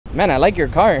Man, I like your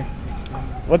car.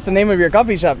 What's the name of your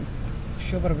coffee shop?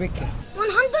 100?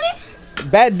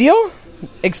 Bad deal?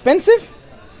 Expensive?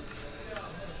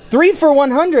 3 for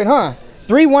 100, huh?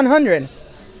 3 100.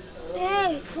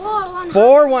 Hey, 4 100.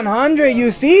 4 100,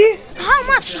 you see? How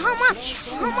much? How much?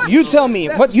 How much? You tell me.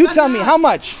 What? You tell me. How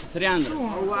much?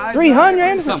 300.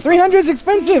 300? 300 is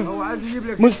expensive.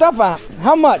 Mustafa,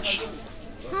 how much?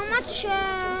 How much?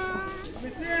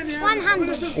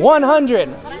 100. 100.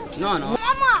 No. Mama.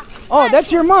 Oh,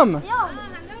 that's your mom.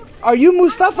 Are you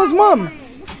Mustafa's mom?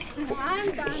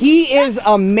 He is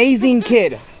amazing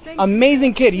kid.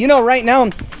 Amazing kid. You know, right now,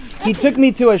 he took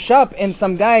me to a shop and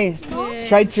some guy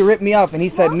tried to rip me off and he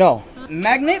said no.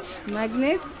 Magnets?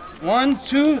 Magnets? 1,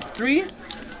 2, 3,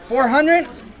 400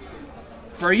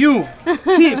 for you.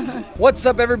 Tip. What's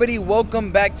up, everybody?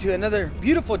 Welcome back to another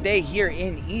beautiful day here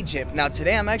in Egypt. Now,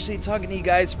 today I'm actually talking to you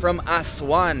guys from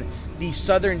Aswan, the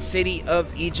southern city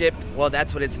of Egypt. Well,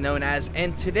 that's what it's known as.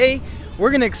 And today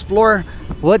we're gonna explore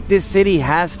what this city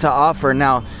has to offer.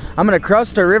 Now, I'm gonna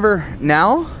cross the river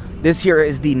now. This here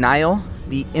is the Nile,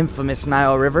 the infamous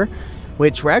Nile River,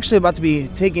 which we're actually about to be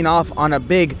taking off on a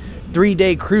big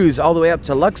 3-day cruise all the way up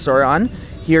to Luxor on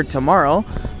here tomorrow.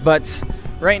 But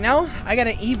right now, I got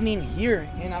an evening here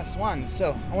in Aswan.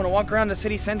 So I want to walk around the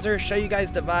city center, show you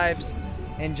guys the vibes,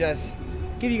 and just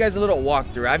give you guys a little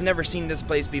walkthrough. I've never seen this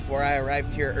place before. I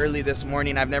arrived here early this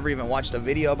morning. I've never even watched a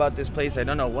video about this place. I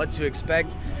don't know what to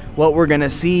expect, what we're gonna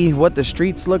see, what the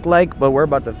streets look like, but we're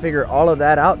about to figure all of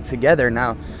that out together.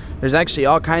 Now, there's actually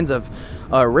all kinds of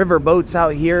river boats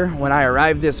out here. When I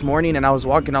arrived this morning and I was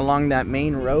walking along that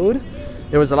main road,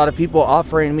 there was a lot of people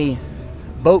offering me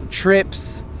boat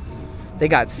trips. They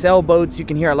got sailboats. You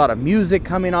can hear a lot of music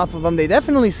coming off of them. They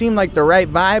definitely seem like the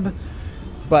right vibe,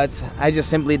 but I just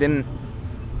simply didn't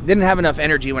have enough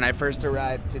energy when I first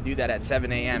arrived to do that at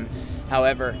 7 a.m.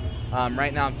 However,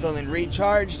 right now I'm feeling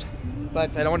recharged,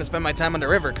 but I don't want to spend my time on the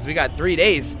river because we got 3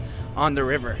 days on the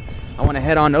river. I want to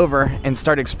head on over and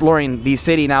start exploring the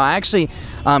city. Now, I actually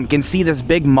can see this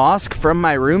big mosque from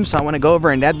my room, so I want to go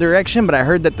over in that direction, but I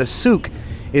heard that the souk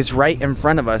is right in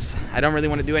front of us. I don't really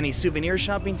want to do any souvenir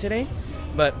shopping today,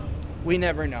 but we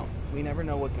never know. We never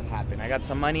know what could happen. I got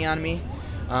some money on me.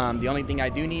 The only thing I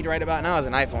do need right about now is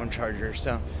an iPhone charger.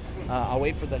 So I'll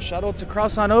wait for the shuttle to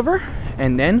cross on over,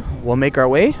 and then we'll make our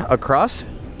way across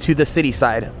to the city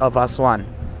side of Aswan.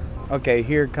 Okay,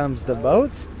 here comes the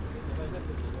boat.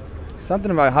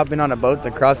 Something about hopping on a boat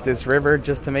across this river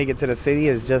just to make it to the city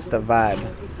is just a vibe.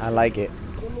 I like it.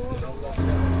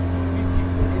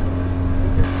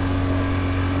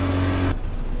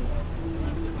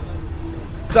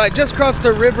 So I just crossed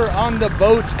the river on the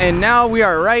boat, and now we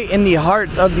are right in the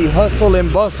heart of the hustle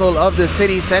and bustle of the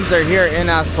city center here in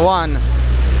Aswan.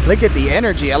 Look at the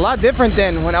energy, a lot different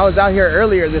than when I was out here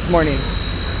earlier this morning.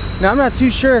 Now, I'm not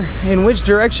too sure in which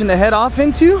direction to head off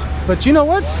into, but you know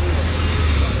what?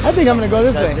 I think I'm gonna go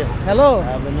this way. Hello.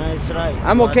 Have a nice ride.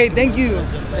 I'm okay, thank you.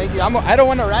 Thank you. I don't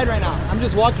want to ride right now. I'm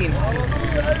just walking.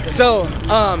 So,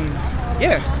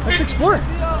 yeah, let's explore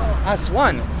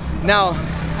Aswan. Now,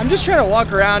 I'm just trying to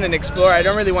walk around and explore. I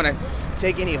don't really want to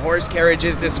take any horse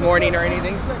carriages this morning or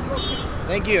anything.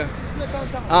 Thank you.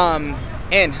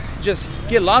 And just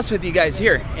get lost with you guys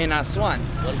here in Aswan.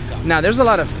 Welcome. Now, there's a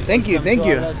lot of thank you.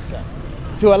 Alaska.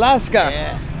 To Alaska.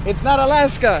 Yeah. It's not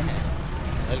Alaska.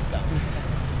 Welcome.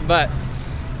 But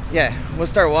yeah, we'll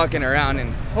start walking around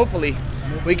and hopefully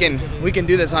we can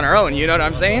do this on our own. You know what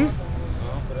I'm saying? No,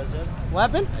 brother. What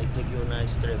happened? I take you a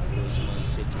nice trip with my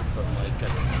city for my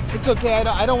carriage. It's okay.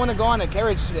 I don't want to go on a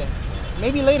carriage today.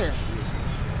 Maybe later. Yes.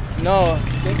 No,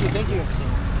 thank you.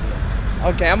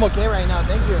 Okay, I'm okay right now.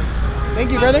 Thank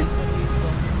you, brother.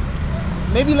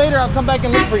 Maybe later I'll come back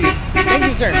and look for you. Thank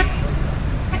you, sir.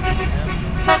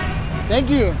 Thank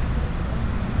you.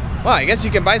 Well, I guess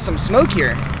you can buy some smoke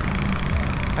here.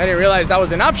 I didn't realize that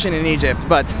was an option in Egypt,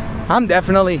 but I'm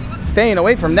definitely staying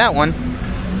away from that one.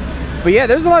 But yeah,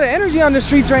 there's a lot of energy on the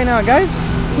streets right now, guys.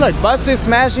 Look, buses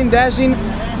smashing, dashing.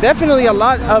 Definitely a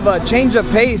lot of a change of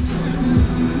pace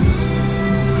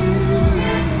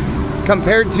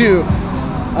compared to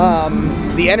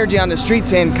the energy on the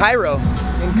streets in Cairo.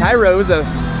 In Cairo, it was a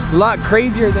lot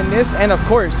crazier than this, and of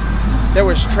course, there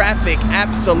was traffic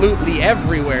absolutely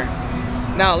everywhere.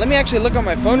 Now, let me actually look on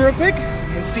my phone real quick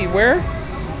and see where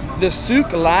the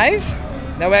souk lies.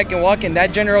 That way I can walk in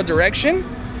that general direction,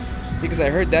 because I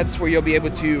heard that's where you'll be able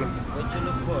to... What you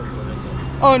look for?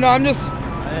 Oh, no, I'm just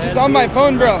on my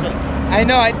phone, bro. I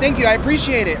know, I thank you, I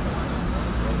appreciate it.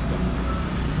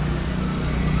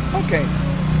 Okay.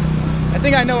 I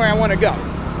think I know where I want to go.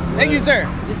 Thank you, sir.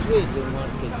 This way, the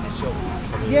market, the shop.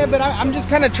 Yeah, but I'm just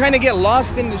kind of trying to get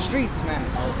lost in the streets, man.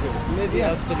 Okay. Maybe Maybe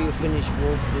after you finish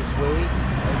work this way,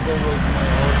 I go with my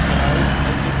horse and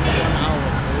I take you 1 hour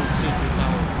to city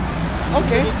town.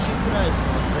 Okay. Very cheap price,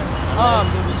 my friend. I'm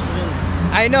a tourist friend.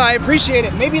 I know, I appreciate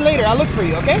it. Maybe later, I'll look for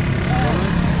you, okay?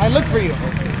 I look for you.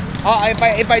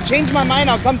 Okay. If I change my mind,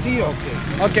 I'll come to you. Okay.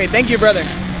 Okay, thank you, brother.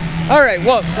 All right,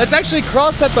 well, let's actually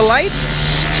cross at the lights.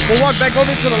 We'll walk back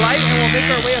over to the light and we'll make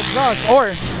our way across.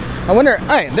 Or, I wonder,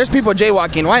 hey, there's people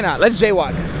jaywalking. Why not? Let's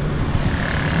jaywalk.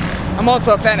 I'm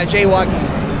also a fan of jaywalking.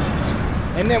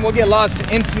 And then we'll get lost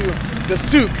into the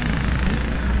souk.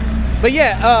 But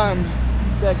yeah,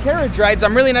 the carriage rides,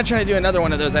 I'm really not trying to do another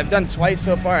one of those. I've done twice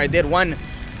so far. I did one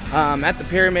at the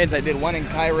pyramids. I did one in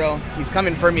Cairo. He's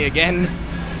coming for me again.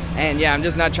 And yeah, I'm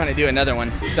just not trying to do another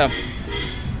one. So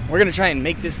we're gonna try and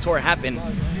make this tour happen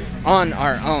on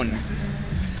our own.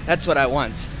 That's what I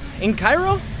want. In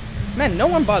Cairo, man, no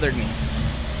one bothered me.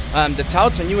 The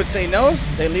touts, when you would say no,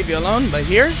 they leave you alone. But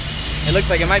here, it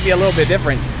looks like it might be a little bit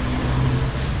different.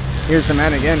 Here's the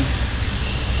man again.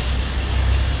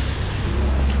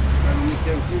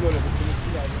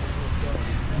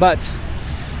 But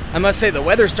I must say the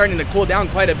weather's starting to cool down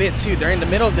quite a bit too. During the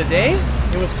middle of the day,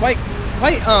 it was quite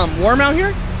warm out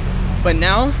here, but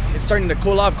now it's starting to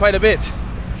cool off quite a bit.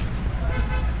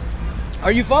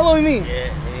 Are you following me?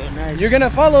 Yeah, you're nice. You're gonna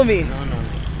follow me? No.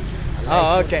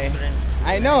 Oh, okay.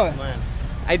 I know. Nice man.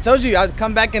 I told you I'd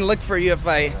come back and look for you if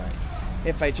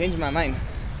I change my mind.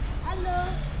 Hello.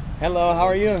 Hello, how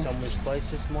are you? Some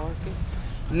spices market.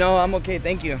 No, I'm okay,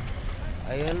 thank you.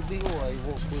 I help you. I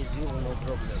walk with you. No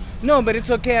problem. No, but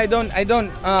it's okay. I don't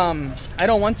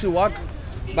want to walk,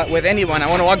 but with anyone. I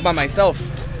want to walk by myself.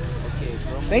 Okay.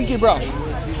 Thank you, bro. With you,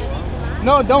 huh?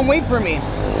 No, don't wait for me.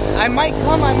 I might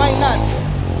come, I might not.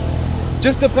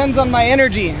 Just depends on my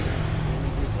energy.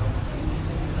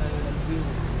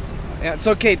 Yeah, it's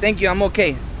okay. Thank you. I'm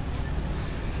okay.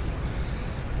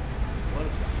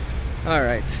 All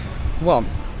right. Well,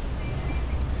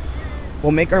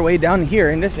 we'll make our way down here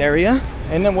in this area,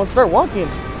 and then we'll start walking.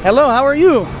 Hello, how are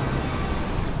you?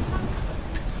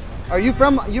 Are you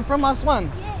from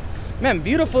Aswan? Yes. Man,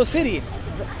 beautiful city.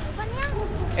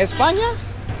 España? España?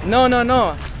 No.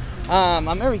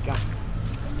 America.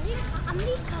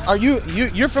 America. Are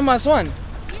you're from Aswan?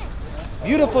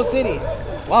 Beautiful city.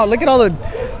 Wow, look at all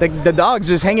the dogs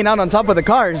just hanging out on top of the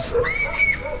cars.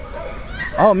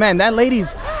 Oh man, that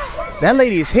lady's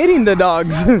hitting the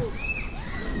dogs.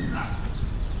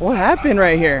 What happened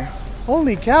right here?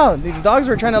 Holy cow, these dogs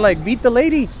were trying to like beat the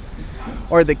lady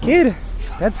or the kid.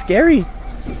 That's scary.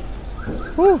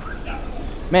 Whew.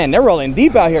 Man, they're rolling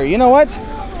deep out here. You know what?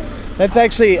 Let's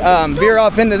actually veer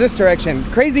off into this direction.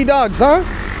 Crazy dogs, huh?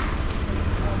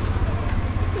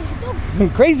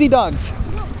 Crazy dogs.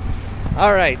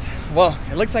 All right. Well,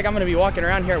 it looks like I'm going to be walking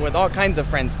around here with all kinds of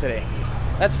friends today.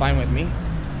 That's fine with me.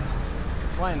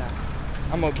 Why not?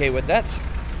 I'm okay with that.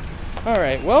 All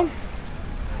right. Well,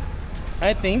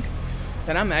 I think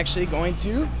that I'm actually going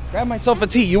to grab myself a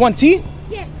tea. You want tea?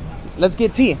 Yes. Let's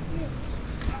get tea.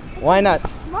 Why not?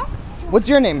 No? What's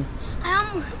your name? I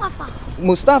am Mustafa.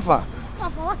 Mustafa.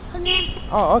 Mustafa, what's the name?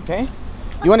 Oh, okay.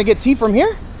 You want to get tea from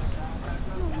here?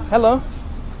 Hello.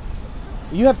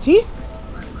 You have tea?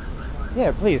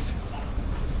 Yeah, please.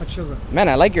 What sugar? Man,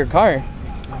 I like your car.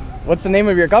 What's the name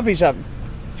of your coffee shop?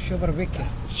 Sugar vehicle.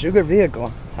 Sugar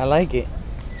Vehicle. I like it.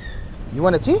 You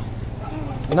want a tea?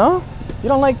 No? You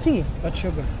don't like tea? What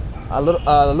sugar? A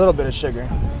little bit of sugar.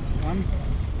 One,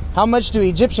 How much do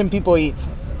Egyptian people eat?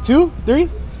 2? 3?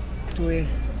 two,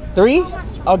 3?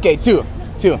 Okay, 2.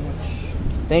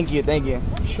 Thank you.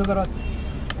 sugar what?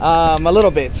 A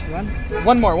little bit.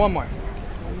 One. One more.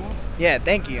 Yeah,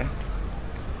 thank you.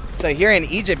 So here in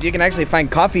Egypt, you can actually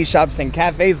find coffee shops and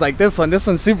cafes like this one. This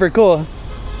one's super cool.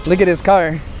 Look at his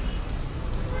car.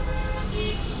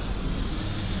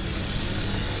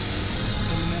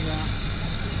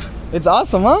 It's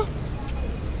awesome, huh?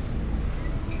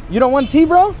 You don't want tea,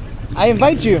 bro? I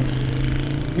invite you.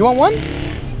 You want one?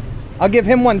 I'll give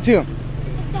him one too.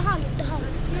 الدهال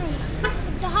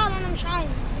أنا مش عايز.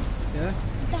 Yeah.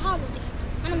 الدهال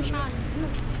أنا مش عايز.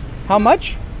 How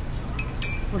much?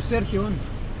 For 31.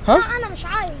 Huh? أنا مش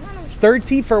عايز. أنا مش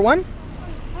 30 for one?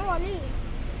 هو ليه؟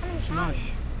 أنا مش عايز.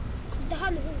 Mash.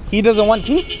 الدهال هو. He doesn't want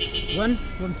tea? One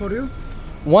for you.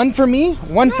 One for me,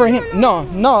 one for him. No,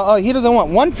 he doesn't want.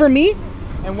 One for me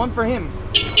and one for him.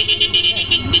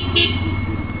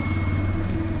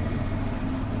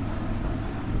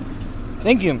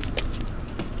 Thank you.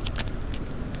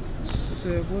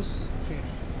 Okay.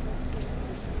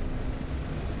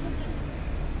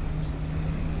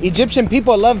 Egyptian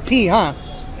people love tea, huh?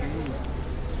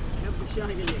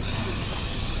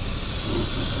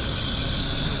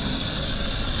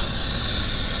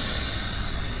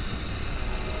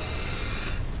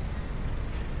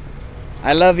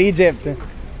 I love Egypt.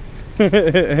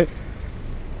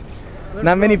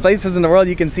 Not many places in the world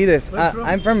you can see this.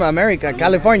 I'm from America,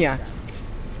 California.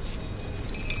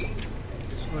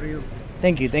 It's for you.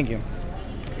 Thank you, thank you.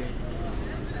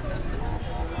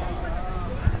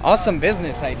 Awesome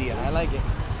business idea. I like it.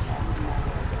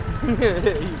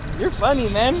 You're funny,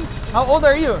 man. How old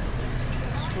are you?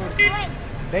 12.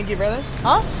 Thank you, brother.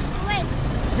 Huh?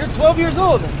 12. You're 12 years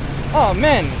old. Oh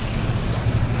man,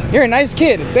 you're a nice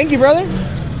kid. Thank you, brother.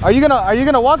 Are you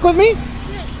gonna walk with me?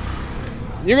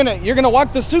 You're gonna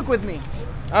walk the souk with me.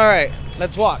 All right,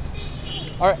 let's walk.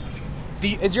 All right.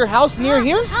 Is your house near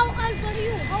here? How old are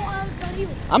you? How old are you?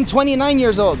 I'm 29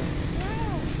 years old.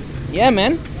 Yeah,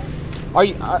 man. Are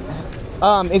you?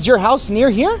 Is your house near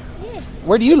here? Yes.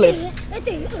 Where do you live? It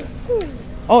is school.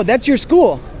 Oh, that's your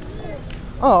school.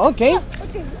 Oh, okay.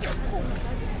 It is school.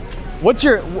 What's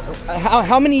your?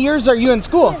 How many years are you in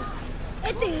school?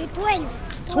 It is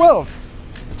 12. 12.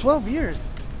 12 years.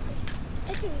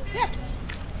 It is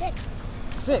 6.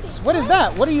 6. What is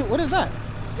that? What is that?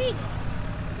 3.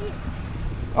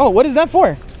 Oh, what is that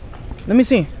for? Let me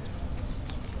see.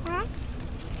 Huh?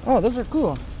 Oh, those are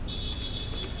cool.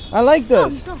 I like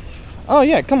those. Oh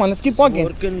yeah, come on, let's keep walking.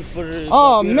 Working for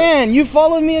Oh man, you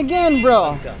followed me again,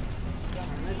 bro.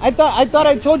 I thought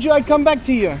I told you I'd come back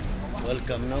to you.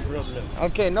 Welcome, no problem.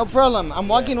 Okay, no problem. I'm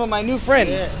walking with my new friend.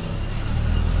 Yeah.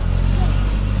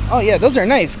 Oh yeah, those are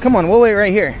nice. Come on, we'll wait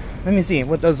right here. Let me see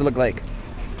what those look like.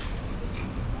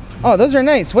 Oh, those are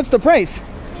nice. What's the price?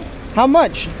 How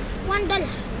much? $1.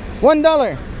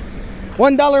 $1.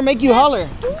 $1 make you holler.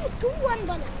 Two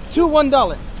 $1. Two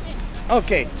 $1.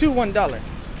 Okay, two $1.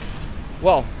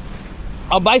 Well,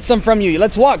 I'll buy some from you.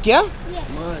 Let's walk, yeah?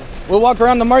 Yes. We'll walk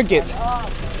around the market.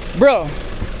 Bro,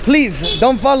 please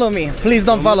don't follow me. Please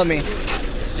don't follow me.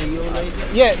 See you later.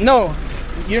 Yeah, no.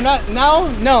 You're not now?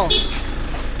 No.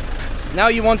 Now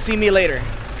you won't see me later.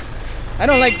 I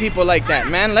don't like people like that,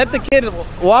 man. Let the kid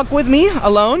walk with me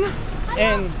alone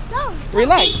and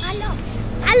relax.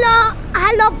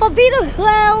 Hello, papiro.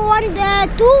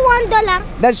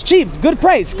 $1. That's cheap. Good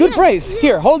price. Good price.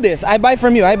 Here, hold this. I buy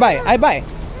from you. I buy.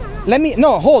 Let me,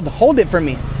 no, hold it for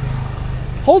me.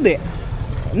 Hold it.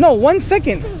 No, 1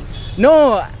 second.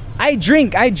 No, I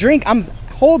drink.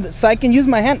 Hold so I can use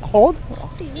my hand. Hold.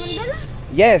 $1?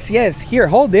 Yes. Here,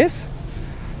 hold this.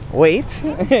 Wait.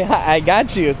 I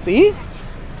got you. See?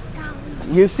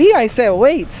 You see? I said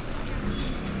wait.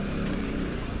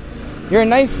 You're a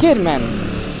nice kid, man.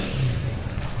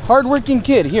 Hard-working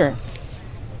kid. Here.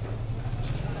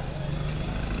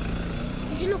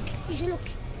 You look.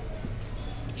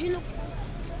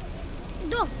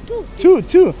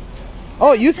 Two.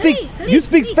 Oh, you speak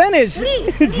Spanish.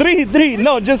 Three.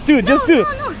 No, just two. No, three.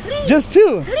 Just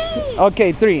two. 3.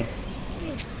 Okay, 3.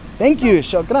 Thank you.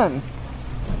 Shukran.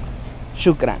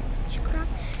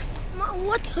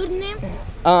 What's her name?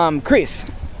 Chris.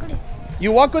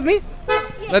 You walk with me? Yeah.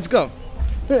 Let's go.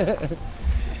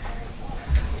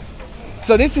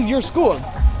 So this is your school.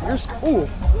 Ooh,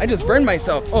 I just burned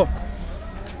myself. Hello.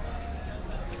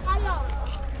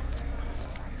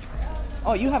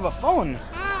 Oh, you have a phone.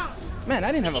 Ah. Man,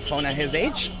 I didn't have a phone at his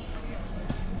age.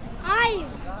 Ay,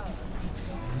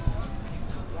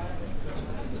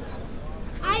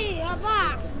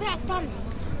 beton.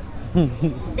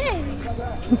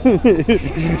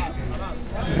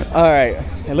 All right,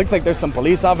 it looks like there's some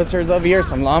police officers over here,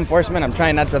 some law enforcement. I'm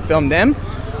trying not to film them.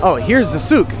 Oh, here's the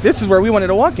souk. This is where we wanted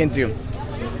to walk into.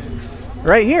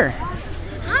 Right here.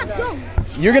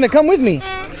 You're gonna come with me.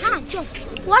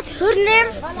 What's her name?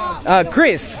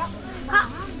 Chris.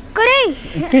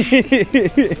 Chris.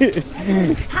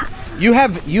 You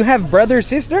have brother,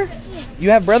 sister?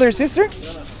 You have brother, sister?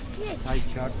 I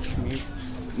catch me.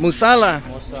 Musala.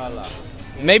 Mosala.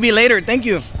 Maybe later. Thank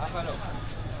you.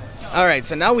 All right,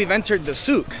 so now we've entered the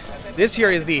souk. This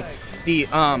here is the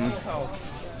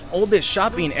oldest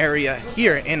shopping area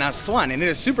here in Aswan, and it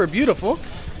is super beautiful,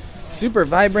 super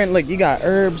vibrant. Look, you got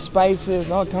herbs, spices,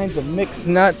 all kinds of mixed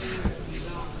nuts.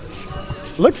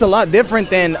 Looks a lot different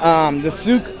than the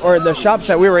souk or the shops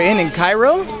that we were in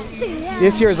Cairo.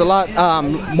 This here is a lot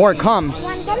more calm.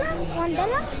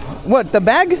 $1? What, the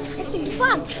bag? It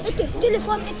is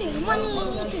telephone, it is money,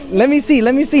 it is... Let me see.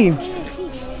 Let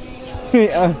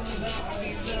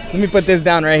me put this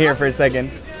down right here for a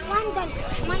second.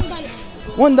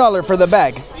 $1 for the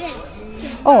bag.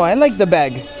 Yes. Oh, I like the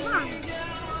bag.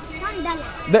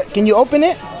 $1. Can you open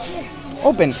it? Yes.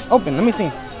 Open. Let me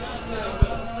see.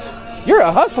 You're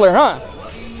a hustler, huh?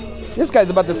 This guy's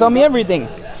about to sell me everything.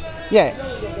 Yeah.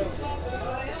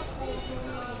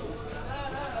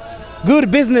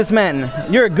 Good businessman.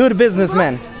 You're a good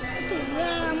businessman.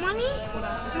 Money.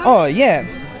 Oh, yeah.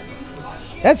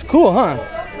 That's cool, huh?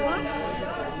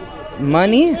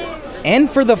 Money and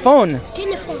for the phone.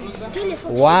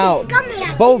 Telephone. Wow.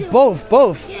 Camera,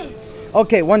 Both. Yeah.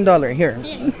 Okay, $1 here.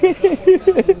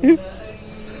 Yeah.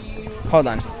 Hold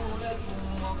on.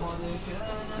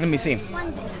 Let me see.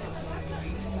 $1.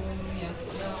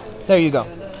 There you go.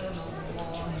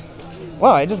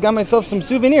 Wow, I just got myself some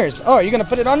souvenirs. Oh, are you gonna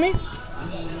put it on me?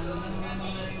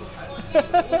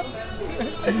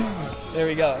 There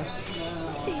we go.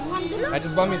 $1? I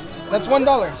just bought me. That's $1.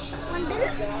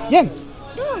 $1? Yeah.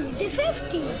 No, the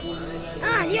 50.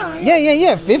 Ah, yeah.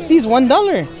 Yeah. 50's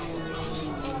 $1.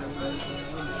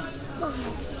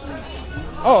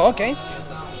 Oh, okay.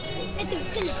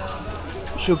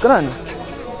 Shukran.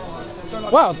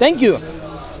 Wow, thank you.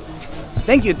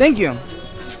 Thank you.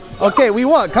 Okay, we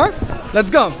walk, huh? Let's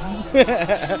go.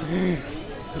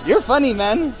 You're funny,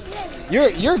 man.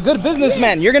 You're a good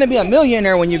businessman. You're gonna be a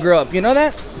millionaire when you grow up. You know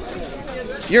that?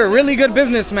 You're a really good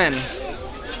businessman.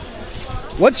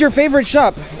 What's your favorite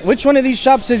shop? Which one of these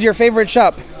shops is your favorite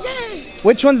shop?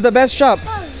 Which one's the best shop?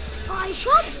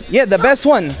 Shop? Yeah, the best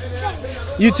one.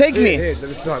 You take me.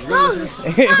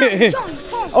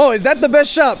 Oh, is that the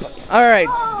best shop? All right.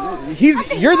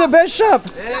 You're the best shop.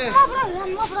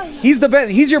 He's the best.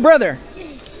 He's your brother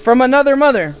from another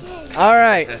mother. All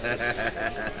right.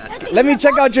 Let me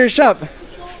check out your shop.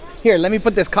 Here, let me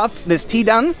put this tea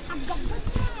down.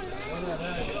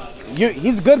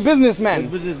 He's a good businessman.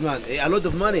 Good businessman. A lot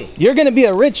of money. You're gonna be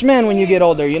a rich man when you get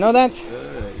older. You know that?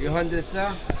 You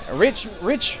understand? A rich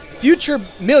future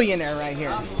millionaire right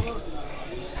here.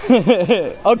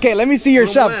 Okay, let me see your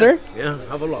shop, sir. Yeah,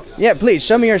 have a look. Yeah, please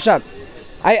show me your shop.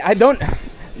 I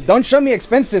don't show me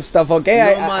expensive stuff,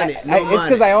 okay? No money. It's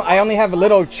because I only have a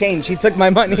little change. He took my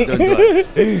money. Don't do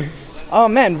it. Oh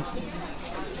man,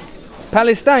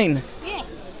 Palestine. Yeah.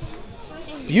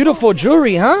 Beautiful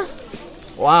jewelry, huh?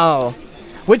 Wow.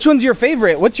 Which one's your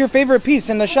favorite? What's your favorite piece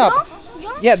in the shop?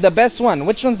 Yeah, the best one.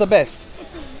 Which one's the best?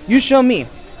 You show me.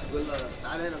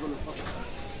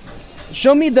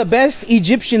 Show me the best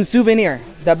Egyptian souvenir.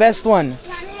 The best one.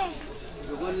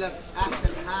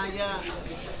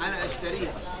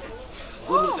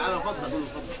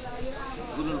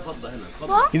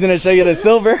 He's gonna show you the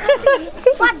silver.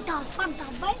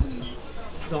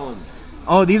 Stones.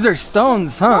 Oh, these are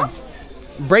stones, huh?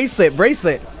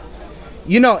 Bracelet.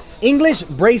 You know, English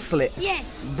bracelet. Yes.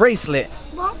 Bracelet.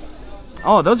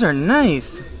 Oh, those are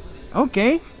nice.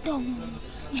 Okay.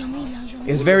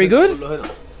 It's very good.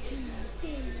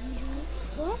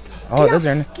 Oh, those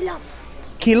are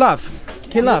kilaf.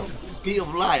 Key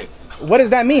of life. What does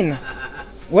that mean?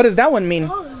 What does that one mean?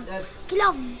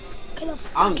 Kilaf.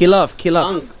 Ankh.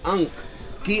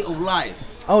 Key of life.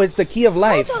 Oh, it's the key of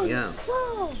life. Yeah.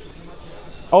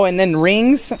 Oh, and then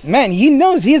rings. Man, he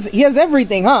knows. He has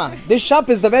everything, huh? This shop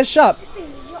is the best shop.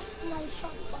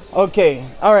 Okay.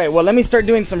 All right. Well, let me start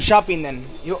doing some shopping then.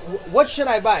 What should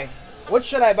I buy?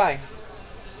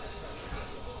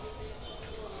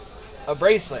 A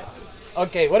bracelet.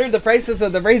 Okay. What are the prices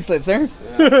of the bracelets, sir?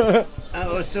 Yeah.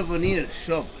 Our souvenir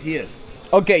shop here.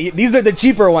 Okay. These are the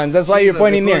cheaper ones. That's why you're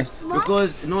pointing near.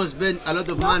 Because no spend a lot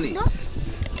of money.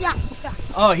 Yeah.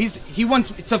 Oh, he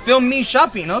wants to film me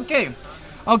shopping. Okay.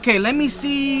 Okay, let me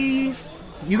see.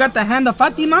 You got the hand of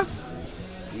Fatima?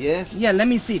 Yes. Yeah, let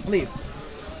me see, please.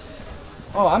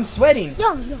 Oh, I'm sweating.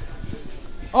 Yeah.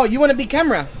 Oh, you want to be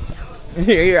camera?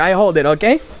 Here, I hold it,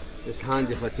 okay? This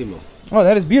hand of Fatima. Oh,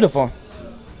 that is beautiful.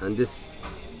 And this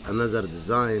another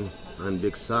design and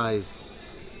big size.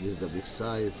 This is a big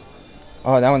size.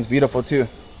 Oh, that one's beautiful too.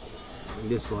 And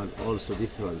this one also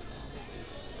different.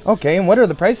 Okay, and what are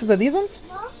the prices of these ones?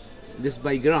 This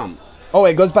by gram. Oh,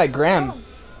 it goes by gram.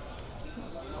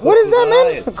 What is that,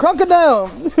 man? Crocodile.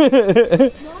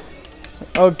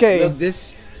 Okay. Look,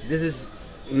 this is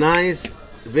nice,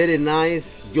 very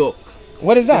nice joke.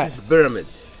 What is that? This is pyramid.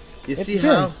 You It's see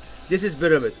pyramid. how this is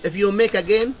pyramid. If you make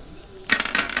again,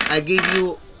 I give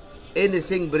you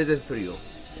anything present for you.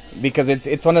 Because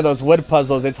it's one of those wood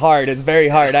puzzles. It's hard. It's very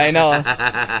hard. I know.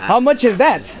 How much is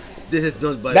that? This is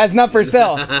not by. That's not for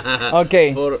sale.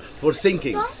 Okay. For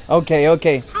sinking.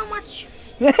 Okay. How much?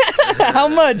 How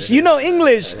much? You know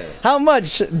English. How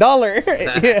much? Dollar.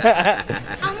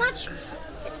 How much?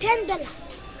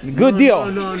 $10. Good deal.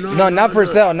 No, not for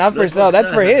sale. Not for sale.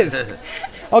 That's for his.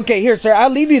 Okay, here, sir. I'll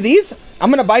leave you these. I'm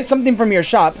gonna buy something from your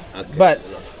shop. Okay. But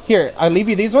here, I'll leave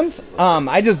you these ones.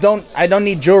 I don't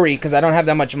need jewelry because I don't have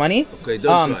that much money. Okay,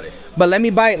 don't worry. But let me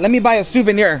buy a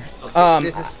souvenir. Okay,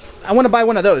 this is. I want to buy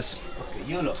one of those. Okay,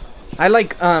 you look. I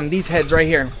like these heads right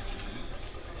here.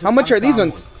 How much are these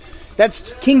ones?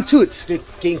 That's King Toots.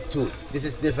 King Tooth. This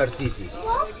is Nefertiti.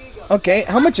 Okay,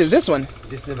 how much is this one?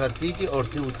 This Nefertiti or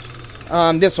toot?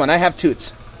 This one. I have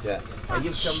toots. Yeah. I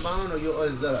give shambon or you oil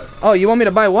dollar? Oh, you want me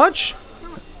to buy a watch?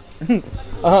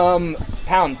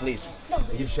 Pound, please. I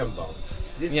give shambon.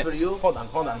 This Yeah. for you? Hold on.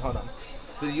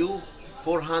 For you,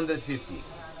 450.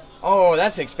 Oh,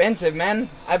 that's expensive, man.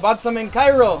 I bought some in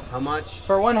Cairo How much?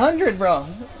 for 100, bro.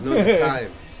 No, this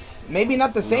time. Maybe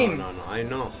not the same. No, I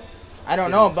know. I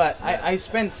don't know, but I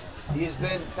spent. You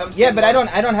spent something. Yeah, but I don't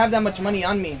have that much money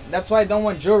on me. That's why I don't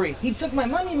want jewelry. He took my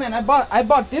money, man. I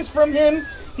bought this from him.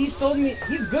 He sold me.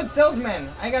 He's good salesman.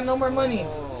 I got no more money.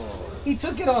 He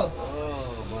took it all.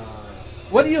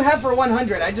 What do you have for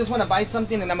 100? I just want to buy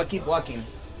something and I'm gonna keep walking.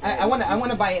 I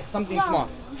want to buy something small.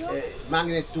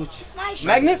 Magnet touch.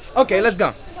 Magnets? Okay, let's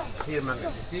go. Here,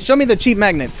 magnet. You see? Show me the cheap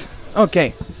magnets.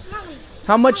 Okay.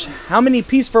 How much? How many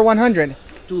piece for 100?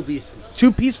 2 piece.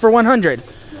 2 piece for 100.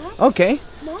 Okay.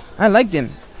 I liked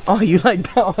him. Oh, you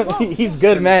like that one? He's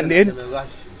good, man, dude.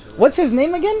 What's his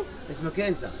name again? اسمك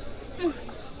انت.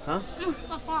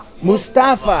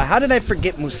 Mustafa. How did I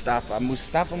forget Mustafa?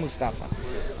 Mustafa.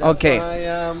 Okay.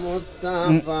 يا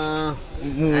مصطفى. أنا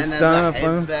Mustafa.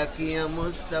 بحبك يا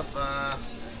مصطفى.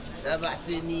 7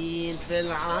 سنين في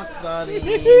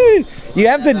العطارين. You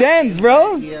have to dance,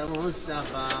 bro. يا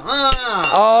مصطفى.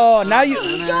 Oh, now you,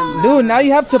 dude. Now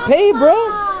you have to pay, bro.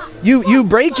 You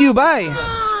break, you buy.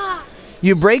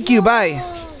 You break, you buy.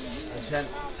 عشان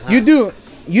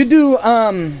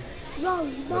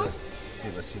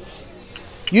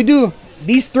You do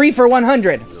these 3 for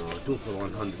 100. No, 2 for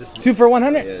 100. This 2 for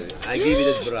 100. Yeah, I give you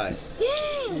that price.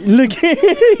 Look,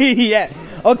 yeah.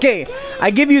 Okay, I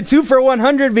give you 2 for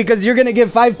 100 because you're gonna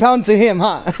give 5 pounds to him,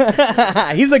 huh?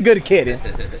 He's a good kid.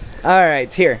 All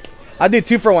right, here. I'll do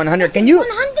 2 for 100. Can you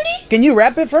 100? Can you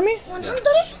wrap it for me? 100?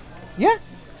 Yeah.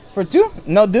 For 2?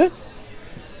 No, dude.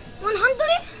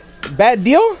 100? Bad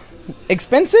deal?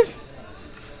 Expensive?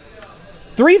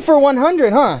 3 for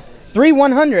 100, huh? 3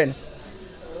 100.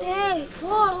 Hey, 4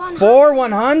 100. 4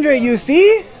 100. You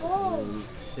see?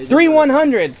 3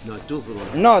 100. No, 2 for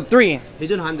 100. No, 3. He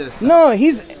don't understand. No,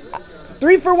 he's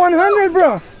 3 for 100,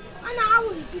 bro. أنا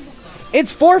عاوز كده.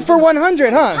 It's 4 for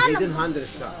 100, huh? He don't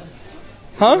understand.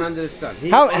 He Huh? don't understand. He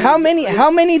How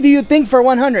many do you think for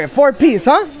 100? 4 piece,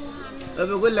 huh?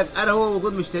 بقول لك انا هو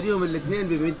بقول مشتريهم الاثنين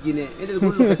ب 100 جنيه، انت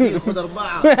تقول له كتير خد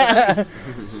 4.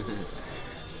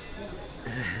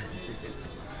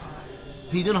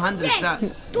 He don't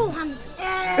understand. 200.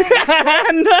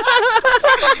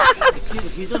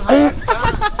 He don't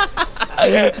understand.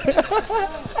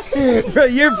 Bro,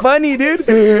 you're funny, dude.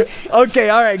 Okay,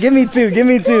 all right, give me 2. 2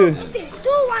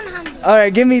 100. All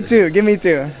right, give me 2.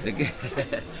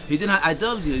 He didn't. I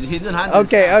told you he didn't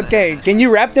understand. Okay. Can you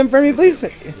wrap them for me, please?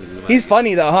 He's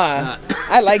funny though, huh?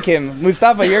 I like him.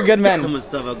 Mustafa, you're a good man.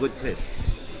 Mustafa, good face.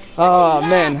 Oh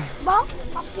man.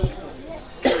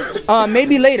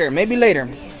 Maybe later.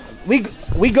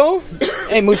 We go.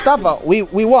 Hey Mustafa, we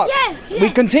walk. Yes. We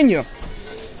continue.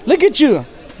 Look at you.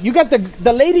 You got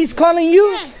the ladies calling you?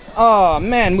 Yes. Oh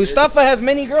man, Mustafa has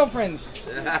many girlfriends.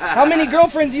 How many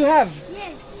girlfriends you have?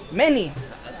 Yes. Many.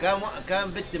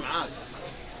 كم بنت معاك؟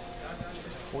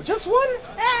 Just one?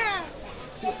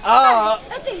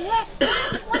 أنت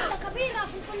واحدة كبيرة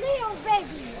في الكلية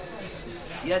وبيبي.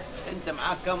 انت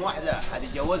معاك كم واحدة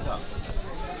هتتجوزها؟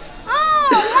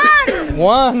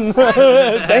 One.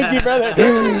 Thank you, brother.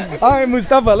 All right,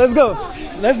 Mustafa, let's go.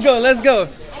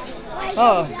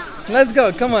 Oh, let's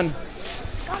go. Come on.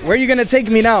 Where are you gonna take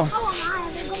me now?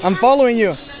 I'm following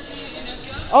you.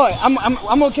 Oh,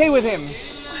 I'm okay with him.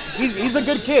 He's a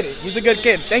good kid.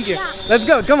 Thank you. Let's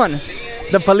go. Come on.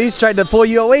 The police tried to pull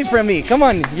you away from me. Come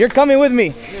on, you're coming with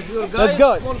me. Let's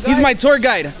go. He's my tour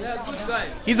guide.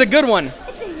 He's a good one.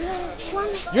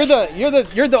 You're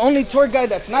the only tour guide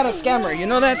that's not a scammer. You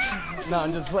know that? No,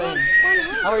 I'm just playing.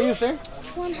 How are you, sir?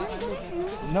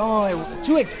 100? No,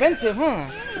 too expensive, huh?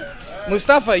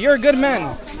 Mustafa, you're a good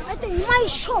man. My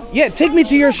shop. Yeah, take me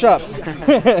to your shop.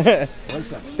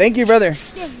 Thank you, brother.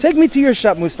 Take me to your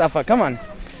shop, Mustafa. Come on.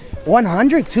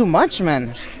 100, too much,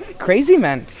 man. Crazy,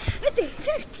 man.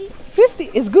 50. 50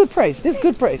 is good price. This is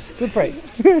good price. Good price.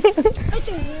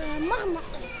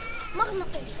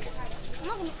 مغناطيس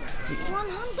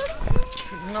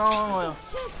 100. No.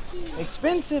 50.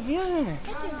 Expensive, yeah.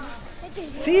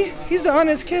 See? He's an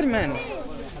honest kid, man.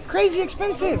 Crazy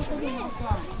expensive.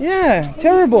 Yeah,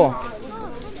 terrible.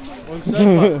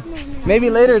 Maybe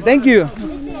later. Thank you.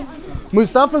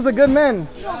 Mustafa's a good man.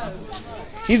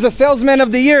 He's a salesman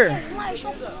of the year. My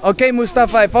shop. Okay,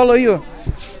 Mustafa, I follow you.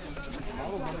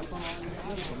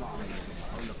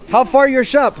 How far your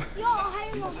shop?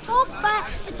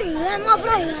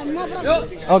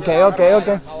 Okay.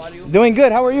 Doing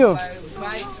good. How are you?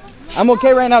 I'm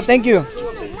okay right now. Thank you.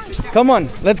 Come on.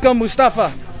 Let's go,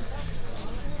 Mustafa.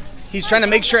 He's trying to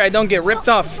make sure I don't get ripped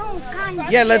off.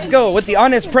 Yeah, let's go with the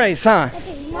honest price, huh?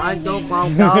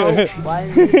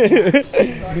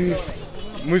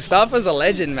 Mustafa's a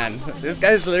legend, man. This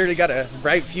guy's literally got a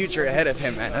bright future ahead of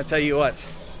him, man. I'll tell you what.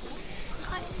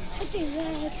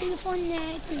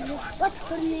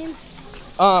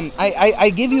 I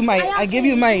give you my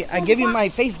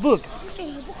Facebook.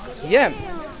 Yeah.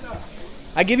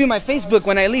 I give you my Facebook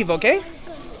when I leave, okay?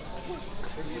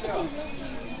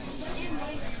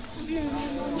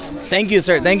 Thank you,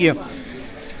 sir. Thank you.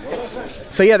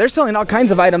 So yeah, they're selling all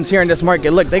kinds of items here in this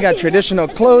market. Look, they got traditional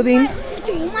clothing.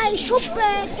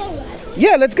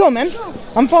 Yeah, let's go, man.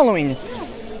 I'm following you.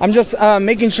 I'm just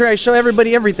making sure I show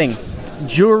everybody everything.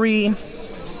 Jewelry,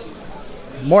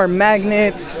 more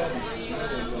magnets.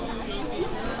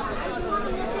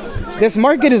 This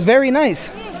market is very nice.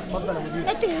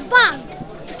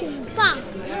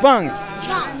 Spunk.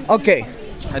 Okay.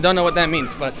 I don't know what that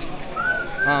means, but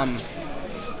I'm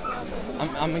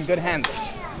in good hands.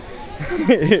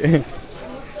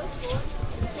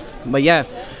 But yeah,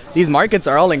 these markets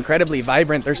are all incredibly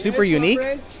vibrant. They're super unique.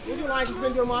 Would you like to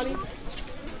spend your money?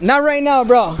 Not right now,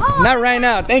 bro. Not right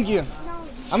now. Thank you.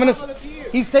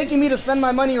 He's taking me to spend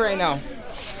my money right now.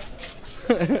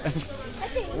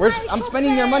 I'm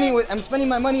spending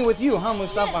my money with you, huh,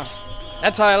 Mustafa?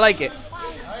 That's how I like it.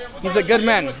 He's a good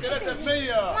man.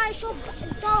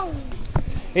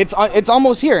 It's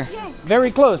almost here.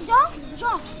 Very close.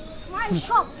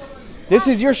 This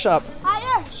is your shop.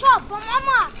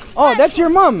 Oh, that's your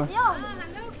mom.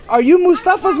 Are you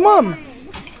Mustafa's mom?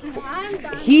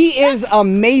 He is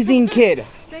amazing kid.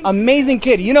 Amazing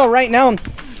kid. You know, right now,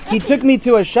 he took me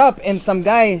to a shop and some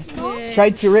guy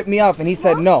tried to rip me off and he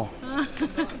said no.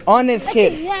 Honest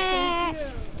kid.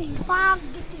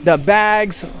 The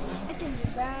bags.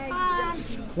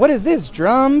 What is this?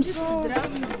 Drums?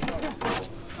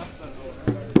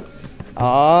 Oh,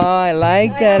 I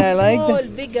like that. I like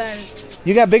that. Bigger.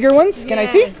 You got bigger ones? Can I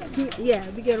see? Yeah,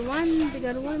 bigger one.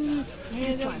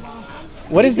 This one.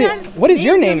 What is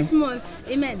your name? Small.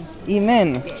 Iman.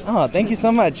 Iman. Oh, thank you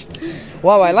so much.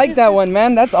 Wow, I like that one,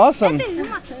 man. That's awesome.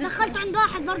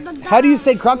 How do you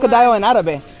say crocodile in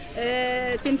Arabic?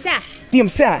 تمساح.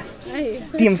 Timsah.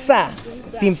 Timsah.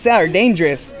 Timsah are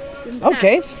dangerous.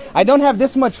 Okay. I don't have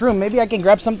this much room. Maybe I can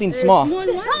grab something small. Small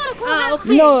one?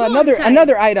 Okay. No,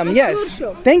 another item. Yes.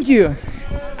 Thank you.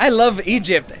 I love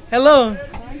Egypt. Hello.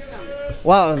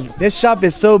 Wow, this shop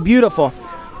is so beautiful.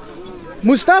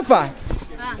 Mustafa,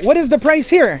 what is the price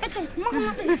here?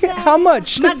 How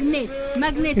much? Magnet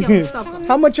يا مصطفى.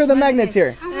 How much are the magnets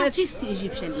here? 50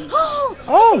 Egyptian each.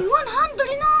 Oh.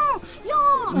 100 no.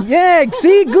 Yeah,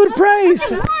 see, good price.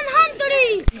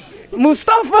 100.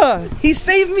 Mustafa, he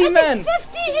saved me, man.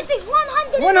 50. It is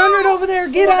 100. 100 over there.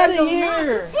 Get out of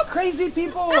here. Crazy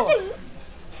people.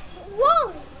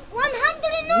 Whoa.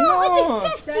 100 no.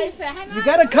 It is 50. You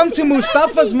gotta come to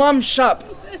Mustafa's mom's shop.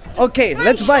 Okay,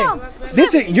 let's buy.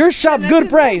 This is your shop, good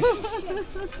price.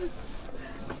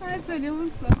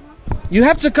 You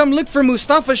have to come look for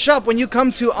Mustafa's shop when you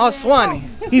come to Aswan.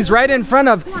 He's right in front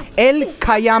of El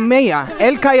Kayamiya.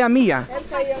 El Kayamiya.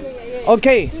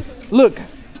 Okay, look.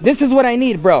 This is what I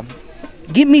need, bro.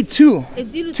 Give me two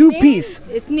piece.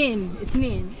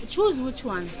 اثنين. Choose which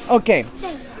one. Okay.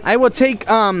 I will take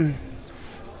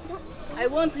I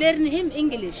won't learn him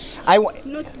English.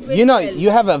 Not very you know, well.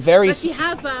 you have a very But he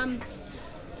have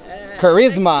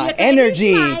charisma,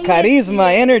 energy,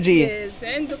 charisma, energy. Yes,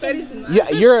 عنده charisma. Yeah,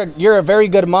 you're a very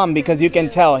good mom because you can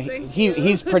tell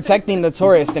he's protecting the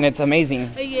tourists and it's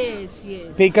amazing. Yes.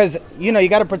 Because you know you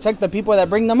got to protect the people that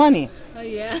bring the money. Oh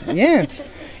yeah. Yeah.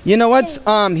 You know what's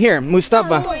here,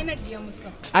 Mustafa.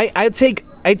 I take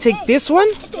this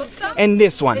one and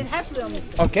this one.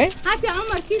 Okay.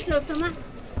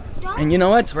 And you know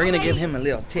what? We're gonna give him a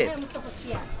little tip.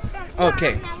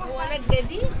 Okay.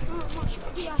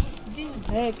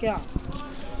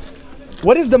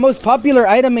 What is the most popular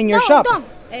item in your shop?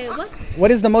 What?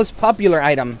 What is the most popular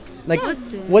item? Like,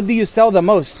 what do you sell the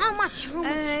most? How much?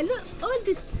 Look, all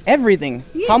this. Everything.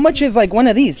 Yes. How much is like one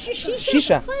of these?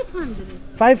 Shisha. 500.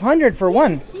 500 for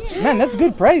one. Yeah. Man, that's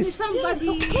good price.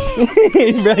 Somebody.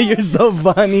 Bro, you're so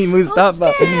funny,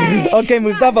 Mustafa. Okay,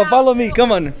 Mustafa, follow me.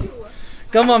 Come on.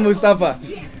 Come on, Mustafa.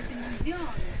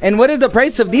 And what is the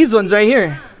price of these ones right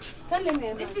here?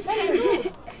 This is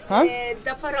Hanu. Huh?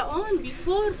 The pharaoh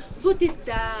before put it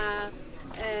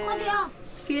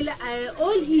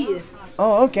all here.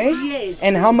 Oh, okay. Yes.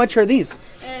 And how much are these?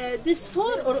 This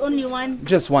four or only one?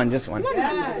 Just one.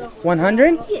 100.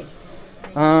 100? Yes.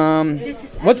 This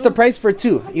is What's the price for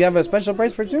two? You have a special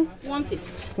price for two?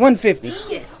 150. 150.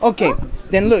 Yes. Okay,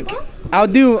 then look, I'll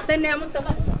do. Send me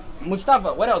Mustafa.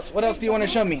 Mustafa, what else? What else do you want to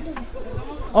show me?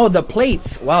 Oh, the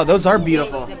plates. Wow, those are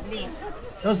beautiful.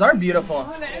 Those are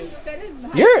beautiful.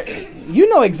 You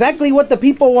know exactly what the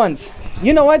people want.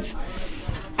 You know what?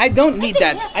 I don't need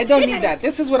that. I don't need that.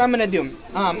 This is what I'm gonna do.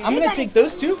 I'm gonna take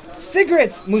those two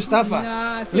cigarettes,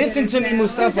 Mustafa. Listen to me,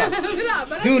 Mustafa.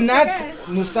 Do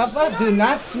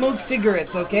not smoke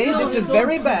cigarettes, okay? This is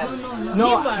very bad.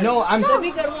 No,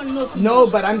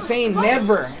 but I'm saying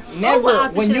never.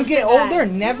 When you get older,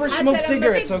 never smoke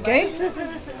cigarettes, okay?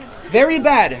 Very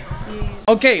bad.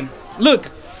 Okay, look.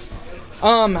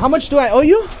 How much do I owe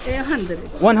you? 100.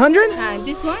 100?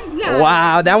 This one? Yeah.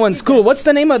 Wow, that one's cool. What's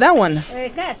the name of that one?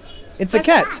 Cat. It's a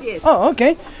cat. Yes. Oh,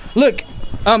 okay. Look,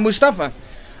 Mustafa,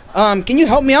 can you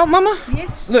help me out, Mama?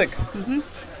 Yes. Look.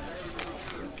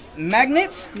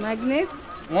 Magnets. Magnet.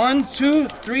 1, 2,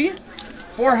 3,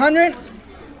 400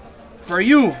 for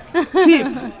you. Tip,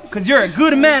 because you're a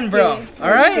good man, bro.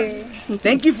 All right.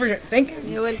 Thank you for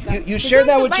You're welcome. you share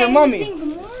that with your mommy.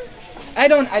 I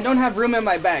don't have room in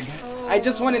my bag. I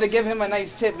just wanted to give him a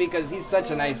nice tip because he's such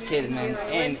a nice kid, man.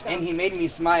 And he made me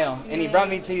smile and he brought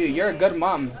me to you. You're a good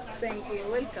mom. Thank you.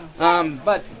 Welcome.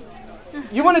 But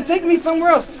you want to take me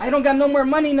somewhere else? I don't got no more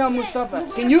money now, Mustafa.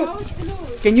 Can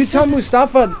you tell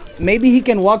Mustafa maybe he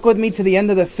can walk with me to the end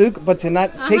of the souk, but to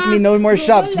not take me no more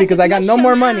shops because I got no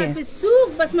more money.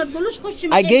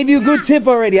 I gave you a good tip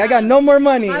already. I got no more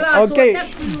money. Okay.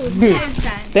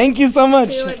 Thank you so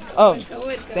much. Oh,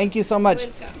 thank you so much.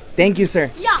 Thank you,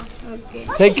 sir. Yeah. Okay.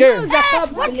 Take care.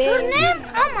 What's your name?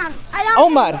 Omar.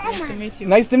 Omar. Nice to meet you.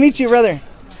 Nice to meet you, brother.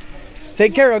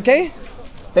 Take care, okay?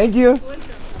 Thank you.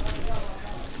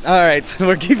 All right,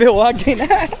 we're keeping walking.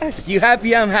 You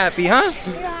happy? I'm happy, huh?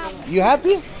 You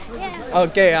happy? Yeah.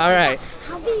 Okay, all right.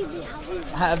 Habibi.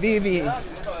 Habibi.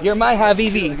 You're my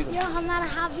Habibi. You're not a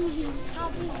Habibi.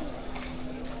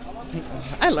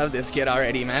 I love this kid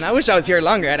already, man. I wish I was here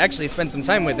longer. I'd actually spend some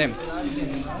time with him.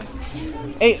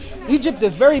 Hey, Egypt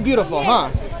is very beautiful, huh?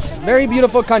 Very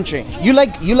beautiful country. You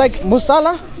like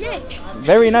Musala? Yeah.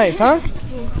 Very nice, huh?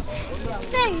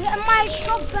 Stay in my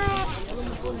shop.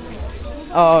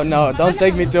 Oh no, don't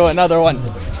take me to another one.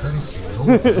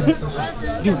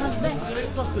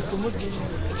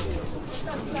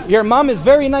 Your mom is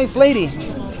very nice lady.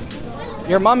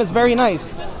 Your mom is very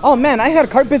nice. Oh man, I had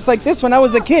carpets like this when I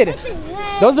was a kid.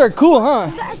 Those are cool, huh?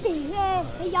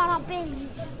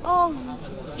 Oh,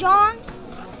 John.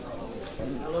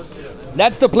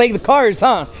 That's to play the cars,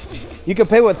 huh? You can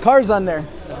play with cars on there.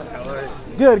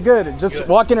 Good. Just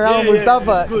walking around with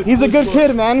Mustafa. He's a good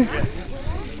kid, man.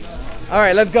 All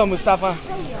right, let's go, Mustafa.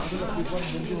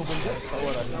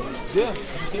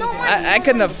 I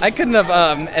couldn't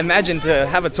have imagined to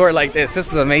have a tour like this. This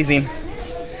is amazing.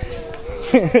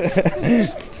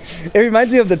 It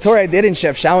reminds me of the tour I did in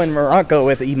Chefchaouen in Morocco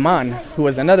with Iman, who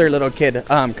was another little kid,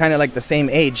 kind of like the same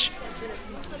age.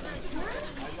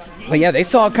 But yeah, they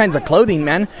saw all kinds of clothing,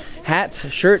 man. Hats,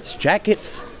 shirts,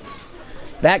 jackets,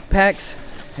 backpacks.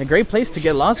 A great place to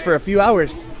get lost for a few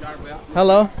hours.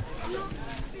 Hello.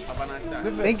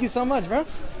 Thank you so much, bro.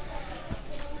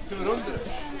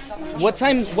 What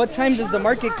time does the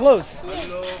market close?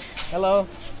 Hello.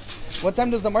 What time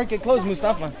does the market close,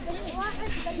 Mustafa?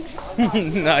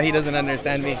 No, he doesn't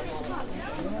understand me.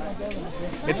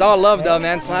 It's all love though,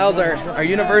 man. Smiles are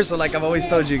universal, like I've always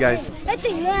told you guys.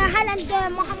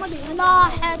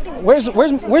 Where's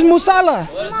Musala?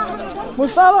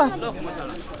 Musala?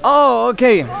 Oh,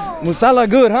 okay. Musala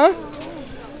good, huh?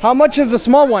 How much is the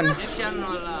small one?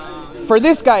 For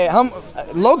this guy,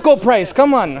 local price.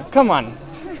 Come on.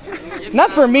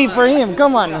 Not for me, for him.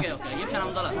 Come on.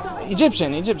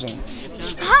 Egyptian.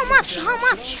 How much?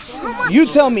 You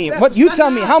tell me. What? You tell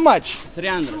me. How much?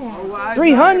 300.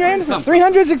 300?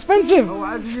 300 is expensive.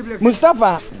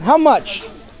 Mustafa, how much?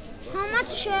 How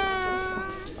much?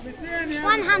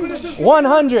 100.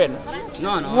 100.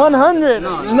 No. 100.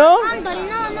 No? No.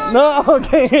 No,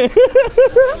 okay.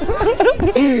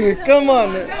 Come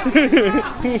on.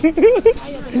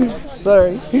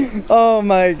 Sorry. Oh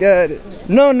my god.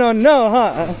 No,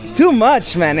 huh? Too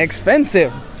much, man.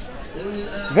 Expensive.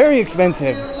 Very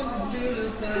expensive.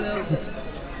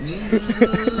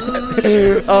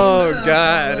 Oh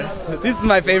god. This is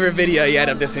my favorite video yet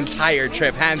of this entire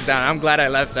trip, hands down. I'm glad I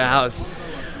left the house.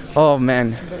 Oh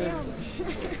man.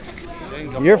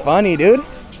 You're funny, dude.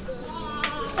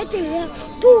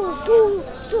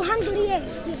 200 years.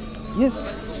 Yes.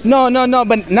 No,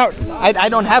 but now I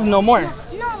don't have no more. No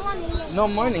money. No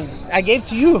money. I gave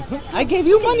to you. I gave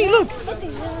you money, look.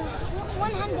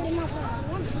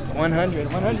 100.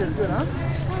 100 is good, huh?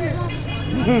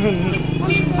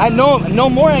 I know, no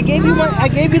more. I gave you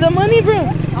the money, bro.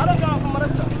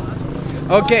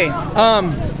 Okay.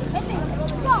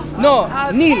 No,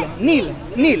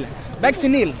 Neil. Back to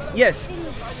Neil. Yes.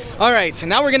 All right. So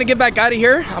now we're gonna get back out of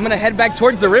here. I'm gonna head back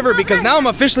towards the river because now I'm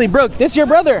officially broke. This your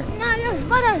brother? No, yes,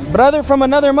 brother. Brother from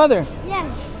another mother.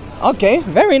 Yes. Okay.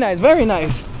 Very nice. Very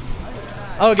nice.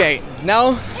 Okay.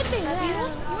 Now.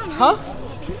 Huh?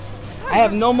 I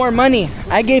have no more money.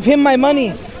 I gave him my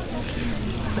money.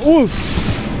 Ooh.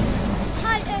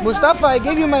 Mustafa, I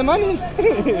gave you my money.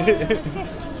 50.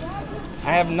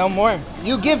 I have no more.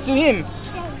 You give to him.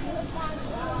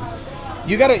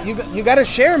 You gotta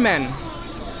share, man.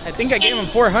 I think I gave him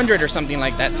 400 or something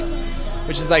like that,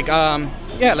 which is like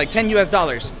yeah, like 10 US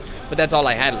dollars. But that's all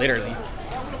I had, literally.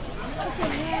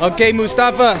 Okay,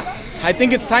 Mustafa, I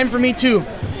think it's time for me to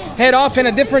head off in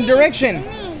a different direction.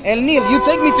 El Nil, you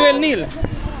take me to El Nil.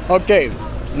 Okay,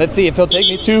 let's see if he'll take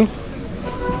me to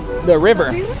the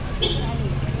river.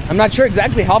 I'm not sure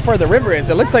exactly how far the river is.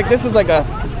 It looks like this is like a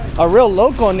real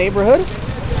local neighborhood.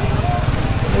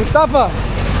 Mustafa.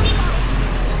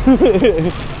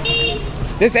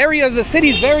 This area of the city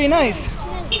is very nice.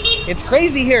 It's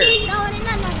crazy here.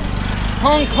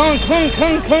 Honk, honk, honk,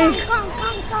 honk, honk.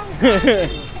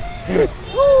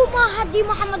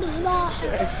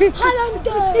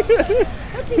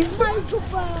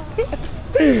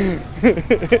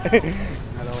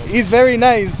 He's very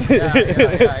nice. Yeah,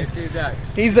 I see that.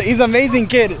 He's an amazing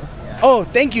kid. Oh,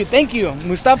 thank you.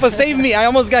 Mustafa saved me. I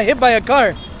almost got hit by a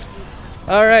car.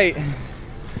 All right.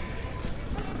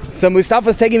 So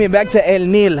Mustafa's taking me back to El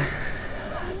Nil,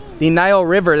 the Nile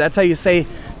River. That's how you say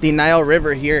the Nile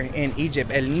River here in Egypt,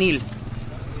 El Nil.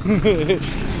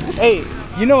 Hey,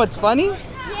 you know what's funny?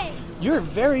 You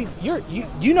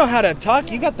know how to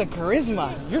talk. You got the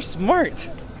charisma. You're smart.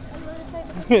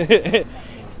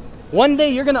 One day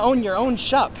you're gonna own your own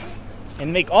shop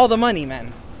and make all the money,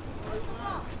 man.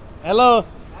 Hello.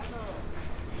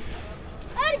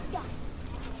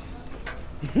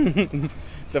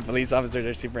 The police officers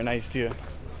are super nice too.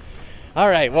 All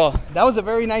right, well, that was a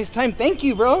very nice time. Thank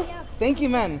you, bro. Thank you,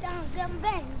 man.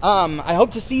 I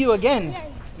hope to see you again,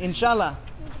 inshallah.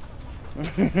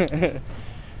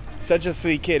 Such a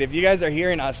sweet kid. If you guys are here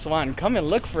in Aswan, come and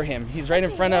look for him. He's right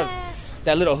in front of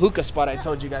that little hookah spot I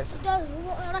told you guys.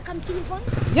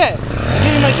 Yeah, I'll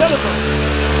give you my telephone.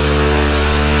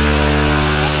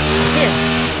 Here.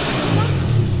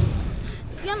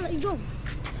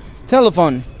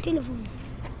 Telephone.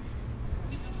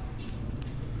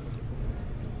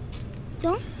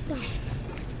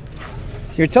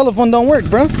 Your telephone don't work,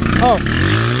 bro. Oh.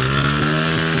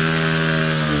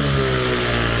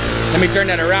 Let me turn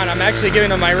that around. I'm actually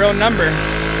giving him my real number.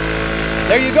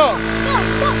 There you go.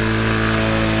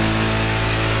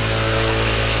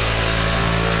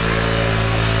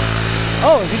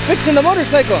 Oh, he's fixing the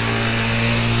motorcycle.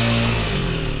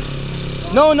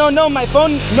 No, my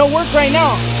phone, no work right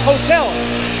now. Hotel.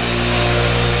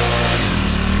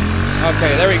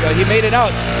 Okay, there we go. He made it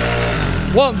out.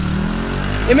 Well,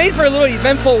 it made for a little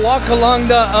eventful walk along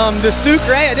the souk,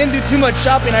 right? I didn't do too much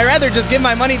shopping. I'd rather just give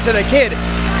my money to the kid.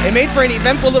 It made for an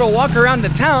eventful little walk around the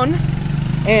town,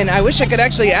 and I wish I could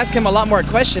actually ask him a lot more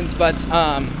questions, but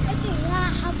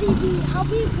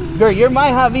Girl, you're my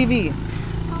Habibi.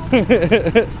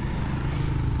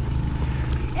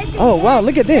 Oh wow,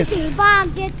 look at this.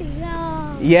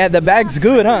 Yeah, the bag's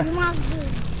good, huh?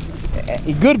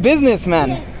 Good business,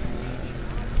 man.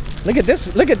 Look at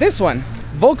this one.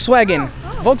 Volkswagen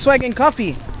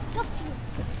coffee.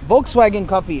 Volkswagen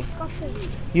coffee.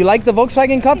 You like the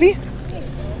Volkswagen coffee?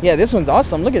 Yeah, this one's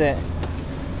awesome. Look at that.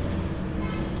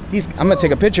 I'm gonna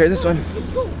take a picture of this one.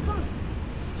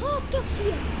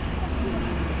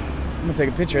 I'm gonna take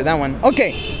a picture of that one.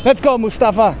 Okay, let's go,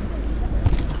 Mustafa.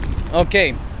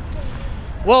 Okay.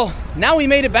 Well, now we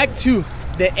made it back to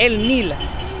the El Nil.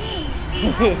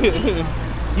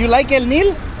 You like El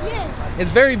Nil? Yes.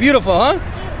 It's very beautiful, huh?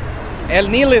 El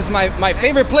Nil is my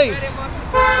favorite place.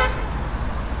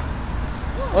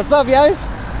 What's up, guys?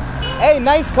 Hey,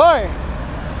 nice car.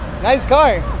 Nice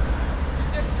car.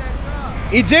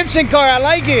 Egyptian car, I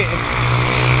like it.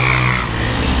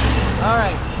 All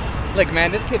right. Look,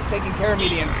 man, this kid's taking care of me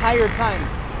the entire time.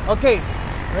 Okay,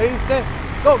 ready, set,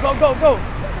 go, go, go, go.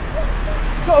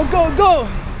 Go, go, go.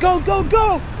 Go, go,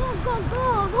 go. Go, go,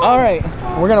 go, go. All right,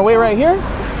 we're gonna wait right here.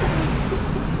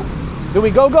 Do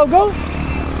we go, go, go?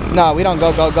 No, we don't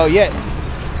go, go, go yet.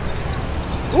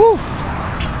 Ooh.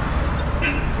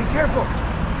 Be careful.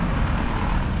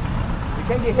 You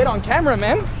can't get hit on camera,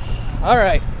 man. All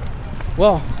right.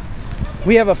 Well,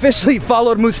 we have officially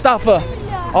followed Mustafa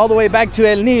all the way back to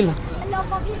El Nil.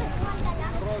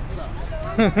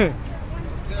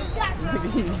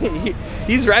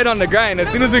 He's right on the grind. As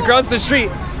soon as we cross the street,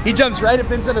 he jumps right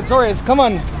up into the tourist. Come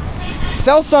on,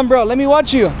 sell some, bro. Let me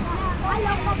watch you.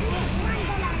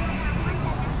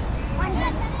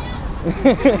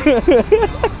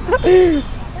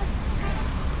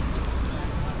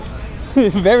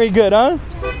 Very good, huh?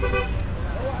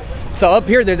 So up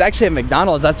here, there's actually a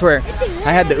McDonald's. That's where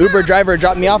I had the Uber driver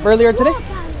drop me off earlier today.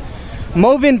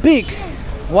 Movin Peak.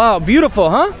 Wow, beautiful,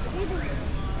 huh?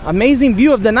 Amazing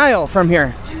view of the Nile from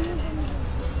here.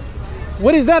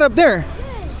 What is that up there?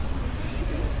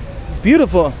 It's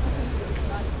beautiful.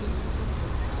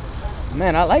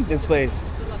 Man, I like this place.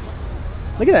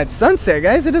 Look at that sunset,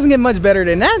 guys. It doesn't get much better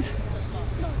than that.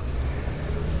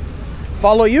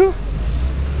 Follow you?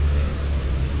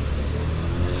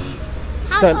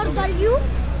 How old are you?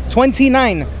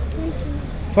 29.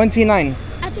 29.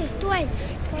 At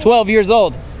 12. 12 years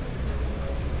old.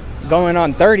 Going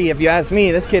on 30 if you ask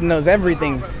me. This kid knows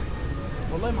everything.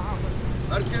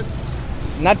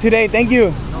 Not today, thank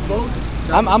you.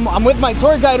 I'm with my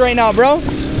tour guide right now, bro.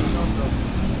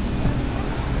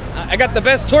 I got the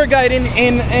best tour guide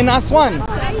in Aswan.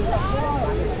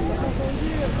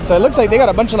 So it looks like they got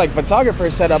a bunch of like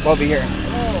photographers set up over here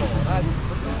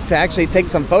to actually take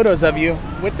some photos of you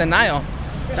with the Nile.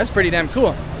 That's pretty damn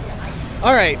cool.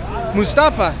 All right,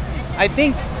 Mustafa, I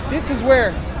think this is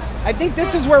where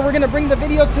we're gonna bring the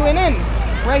video to an end,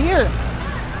 right here.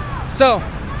 So,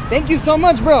 thank you so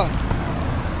much, bro.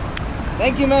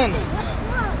 Thank you, man.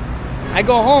 I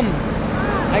go home.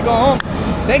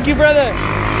 Thank you, brother.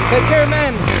 Take care,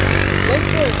 man. Thank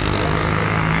you.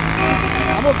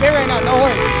 I'm okay right now, no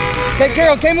worries. Take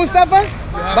care, okay, Mustafa?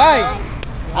 Bye.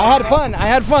 I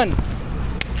had fun.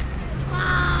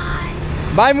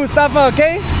 Bye, Mustafa,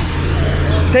 okay?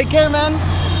 Take care, man.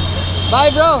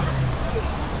 Bye, bro.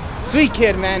 Sweet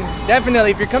kid, man.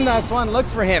 Definitely, if you're coming to Aswan, look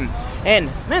for him.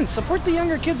 And man, support the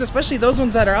younger kids, especially those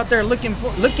ones that are out there looking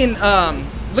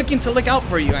to look out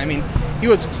for you. I mean, he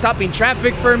was stopping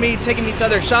traffic for me, taking me to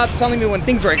other shops, telling me when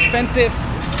things were expensive.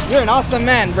 You're an awesome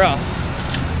man, bro.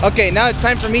 Okay, now it's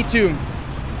time for me to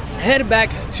head back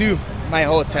to my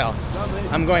hotel.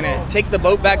 I'm going to take the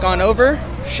boat back on over,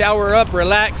 shower up,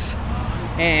 relax,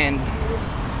 and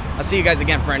I'll see you guys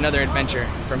again for another adventure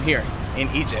from here in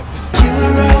Egypt. You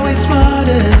were always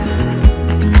smarter.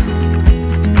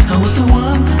 I was the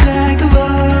one to take a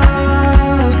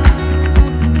look.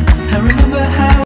 I remember how